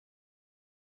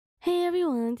Hey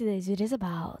everyone, today's video is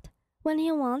about when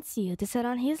he wants you to sit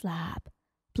on his lap.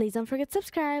 Please don't forget to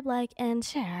subscribe, like, and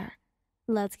share.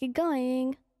 Let's get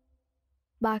going!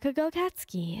 Bakugou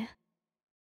Katsuki.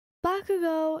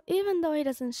 Bakugou, even though he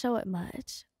doesn't show it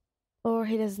much, or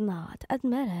he does not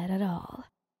admit it at all,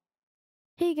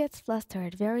 he gets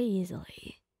flustered very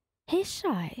easily. He's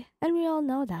shy, and we all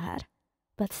know that,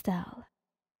 but still,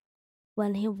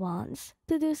 when he wants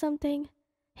to do something,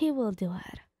 he will do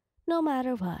it, no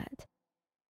matter what.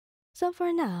 So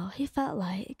for now, he felt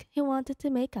like he wanted to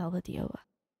make out with you.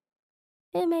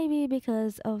 It may be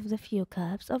because of the few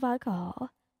cups of alcohol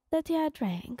that he had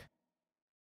drank,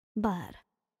 but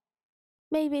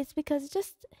maybe it's because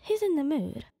just he's in the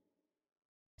mood.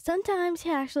 Sometimes he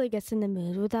actually gets in the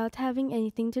mood without having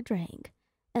anything to drink,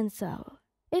 and so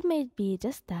it may be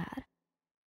just that.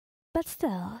 But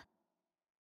still,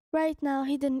 right now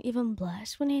he didn't even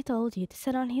blush when he told you to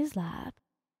sit on his lap.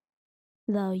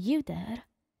 Though you did,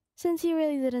 since he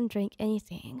really didn't drink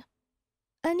anything.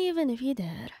 And even if he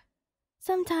did,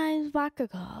 sometimes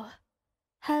Bakugou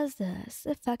has this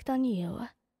effect on you,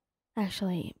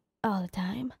 actually all the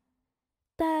time,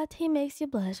 that he makes you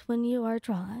blush when you are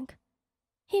drunk.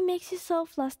 He makes you so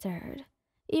flustered,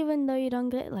 even though you don't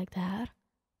get like that,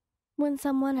 when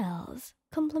someone else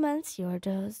compliments you or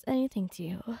does anything to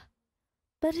you.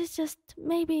 But it's just,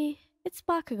 maybe it's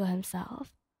Bakugou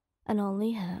himself, and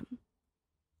only him.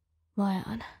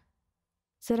 Y.U.M.I,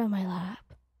 sit on my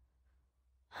lap.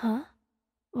 Huh?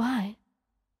 Why?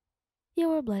 You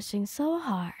were blushing so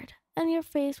hard, and your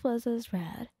face was as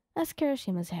red as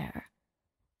Kirishima's hair,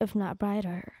 if not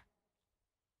brighter.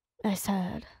 I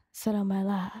said, sit on my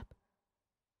lap.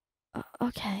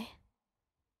 Okay.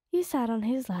 You sat on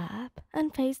his lap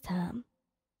and faced him.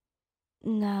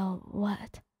 Now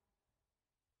what?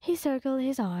 He circled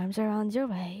his arms around your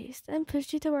waist and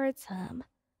pushed you towards him.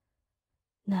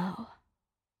 Now,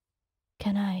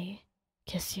 can I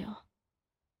kiss you?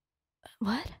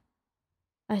 What?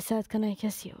 I said, can I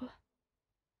kiss you?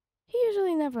 He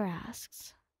usually never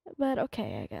asks, but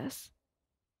okay, I guess.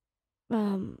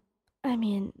 I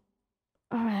mean,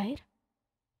 alright.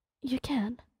 You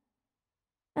can.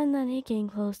 And then he came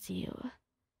close to you.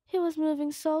 He was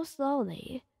moving so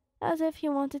slowly, as if he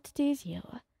wanted to tease you.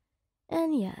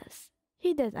 And yes,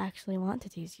 he did actually want to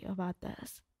tease you about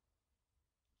this.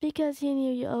 Because he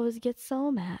knew you always get so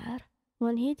mad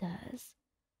when he does.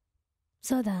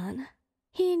 So then,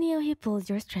 he knew he pulled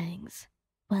your strings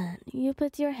when you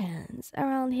put your hands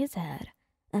around his head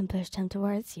and pushed him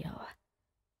towards you.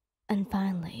 And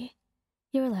finally,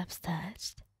 your lips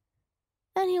touched.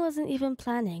 And he wasn't even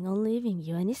planning on leaving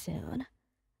you any soon.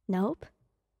 Nope.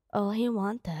 All he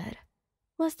wanted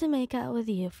was to make out with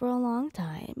you for a long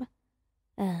time.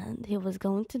 And he was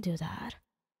going to do that.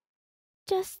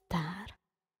 Just that.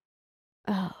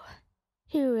 Oh,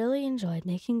 he really enjoyed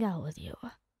making out with you.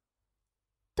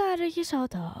 Todoroki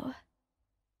Shoto.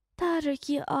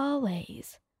 Todoroki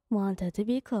always wanted to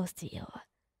be close to you.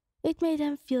 It made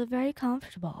him feel very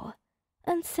comfortable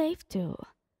and safe too.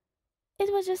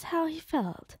 It was just how he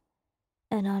felt.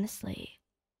 And honestly,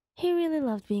 he really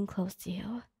loved being close to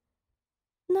you.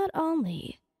 Not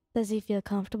only does he feel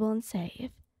comfortable and safe,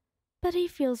 but he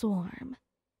feels warm.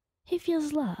 He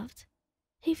feels loved.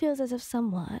 He feels as if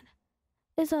someone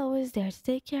is always there to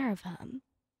take care of him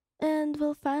and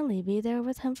will finally be there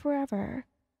with him forever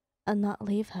and not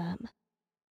leave him.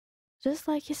 Just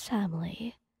like his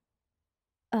family.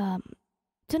 Do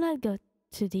not go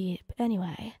too deep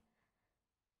anyway.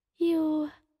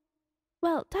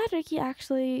 Well, Todoroki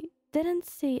actually didn't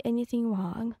see anything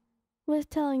wrong with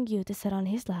telling you to sit on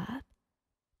his lap.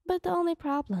 But the only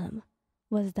problem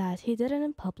was that he did it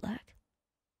in public.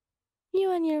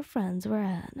 You and your friends were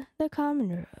in the common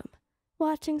room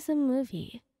watching some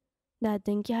movie that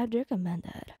Dinky had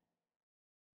recommended.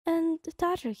 And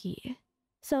Todoroki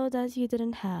saw that you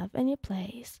didn't have any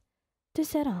place to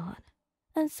sit on,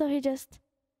 and so he just,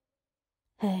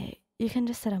 hey, you can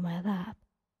just sit on my lap.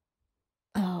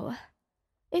 Oh,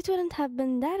 it wouldn't have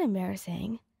been that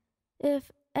embarrassing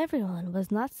if everyone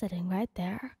was not sitting right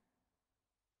there.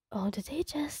 Oh, did he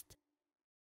just?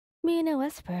 Mina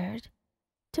whispered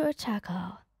to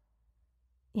Ochako.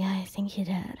 Yeah, I think he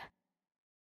did.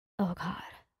 Oh god,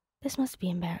 this must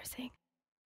be embarrassing.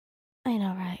 I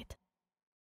know, right?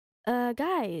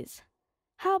 Guys,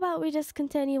 how about we just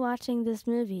continue watching this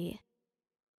movie?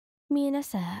 Mina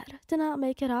said to not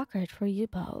make it awkward for you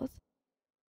both.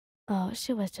 Oh,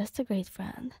 she was just a great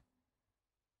friend.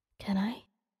 Can I?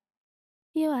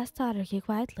 You asked Todoroki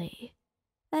quietly,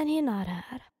 and he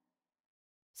nodded.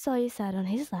 So you sat on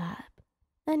his lap,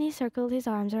 and he circled his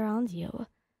arms around you,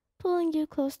 pulling you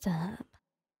close to him.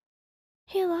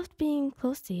 He loved being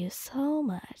close to you so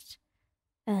much,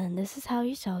 and this is how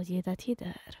he showed you that he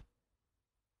did.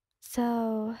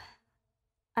 So,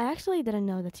 I actually didn't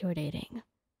know that you were dating.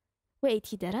 Wait,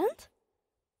 he didn't?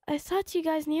 I thought you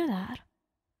guys knew that.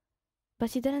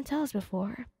 But you didn't tell us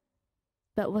before.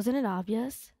 But wasn't it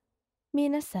obvious?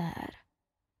 Mina said.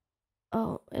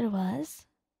 Oh, it was?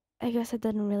 I guess I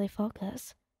didn't really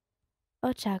focus.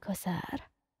 Ochako said.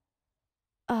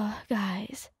 Oh,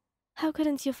 guys, how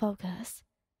couldn't you focus?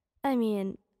 I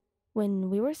mean, when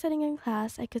we were sitting in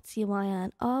class, I could see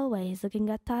Mayan always looking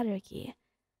at Todoroki.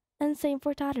 And same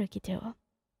for Todoroki too.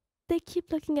 They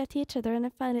keep looking at each other and I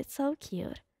find it so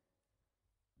cute.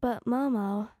 But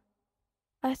Momo,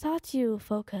 I thought you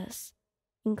focus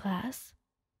in class.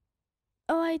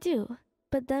 Oh, I do.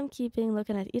 But them keeping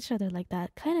looking at each other like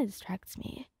that kinda distracts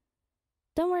me.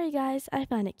 Don't worry guys, I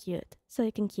find it cute, so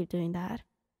you can keep doing that.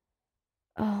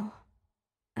 Oh,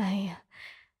 I...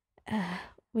 Uh,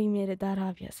 we made it that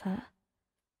obvious, huh?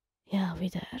 Yeah, we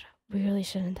did. We really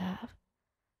shouldn't have.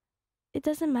 It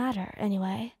doesn't matter,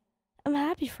 anyway. I'm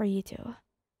happy for you two.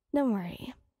 Don't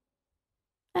worry.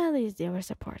 At least they were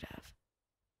supportive.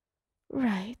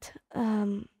 Right,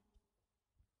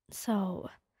 so...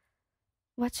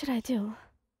 What should I do?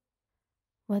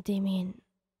 What do you mean?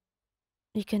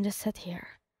 You can just sit here.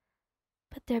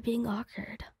 But they're being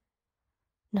awkward.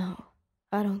 No,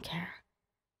 I don't care.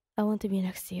 I want to be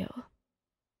next to you.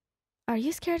 Are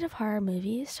you scared of horror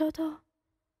movies, Shoto?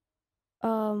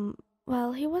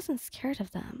 Well, he wasn't scared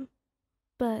of them.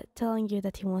 But telling you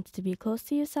that he wanted to be close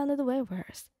to you sounded way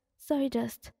worse. So he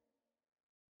just...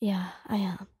 Yeah, I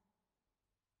am.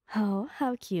 Oh,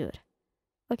 how cute.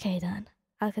 Okay then,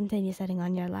 I'll continue sitting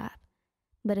on your lap.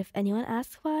 But if anyone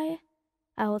asks why,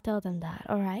 I will tell them that,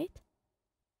 alright?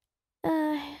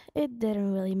 It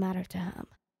didn't really matter to him.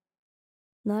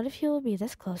 Not if he will be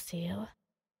this close to you.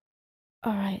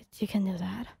 Alright, you can do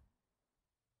that.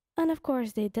 And of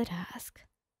course they did ask.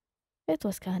 It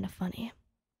was kind of funny.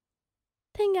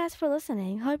 Thank you guys for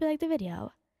listening. Hope you liked the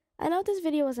video. I know this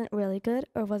video wasn't really good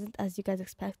or wasn't as you guys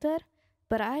expected,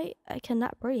 but I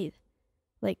cannot breathe.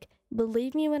 Like,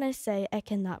 believe me when I say I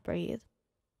cannot breathe.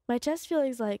 My chest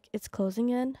feels like it's closing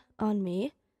in on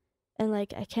me, and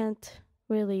like I can't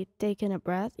really take in a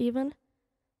breath even.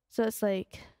 So it's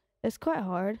like, it's quite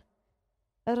hard.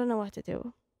 I don't know what to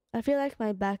do. I feel like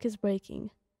my back is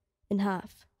breaking in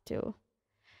half too.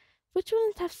 Which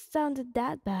wouldn't have sounded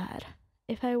that bad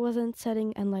if I wasn't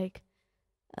sitting and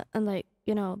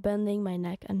you know, bending my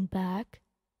neck and back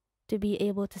to be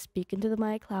able to speak into the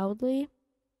mic loudly.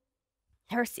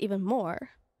 Hurts even more.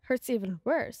 Hurts even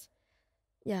worse.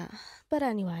 Yeah, but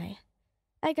anyway,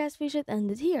 I guess we should end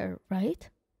it here, right?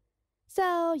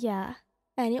 So, yeah.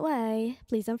 Anyway,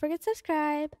 please don't forget to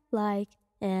subscribe, like,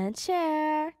 and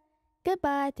share.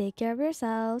 Goodbye, take care of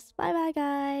yourselves. Bye bye,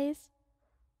 guys.